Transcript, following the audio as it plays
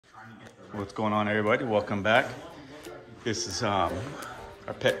What's going on, everybody? Welcome back. This is our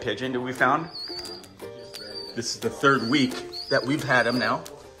pet pigeon that we found. This is the third week that we've had him now.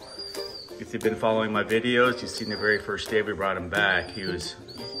 If you've been following my videos, you've seen the very first day we brought him back. He was,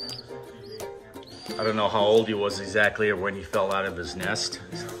 I don't know how old he was exactly or when he fell out of his nest.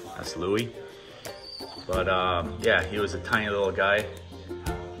 That's Louie. But yeah, he was a tiny little guy.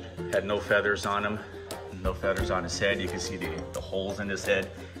 Had no feathers on him, no feathers on his head. You can see the holes in his head.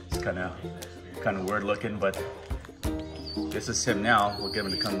 It's kind of weird looking, but this is him now. We'll get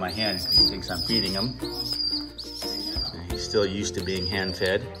him to come to my hand because he thinks I'm feeding him. He's still used to being hand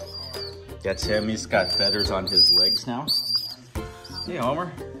fed. That's him. He's got feathers on his legs now. Hey,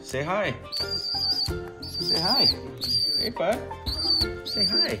 Homer, say hi. Say hi. Hey, bud. Say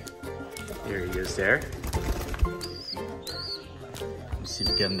hi. There he is there. Let's see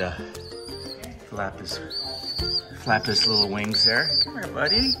if we can get him to flap his little wings there. Come here,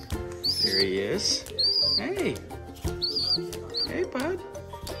 buddy. There he is. Hey. Hey, bud.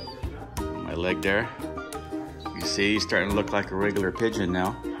 My leg there. You see, he's starting to look like a regular pigeon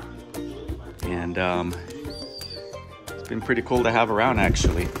now. And it's been pretty cool to have around,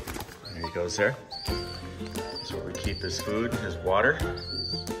 actually. There he goes there. That's where we keep his food, his water.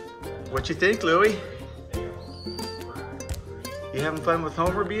 What you think, Louie? You having fun with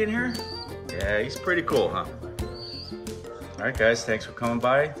Homer being here? Yeah, he's pretty cool, huh? All right, guys, thanks for coming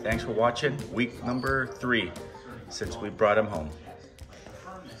by. Thanks for watching week number 3 since we brought him home.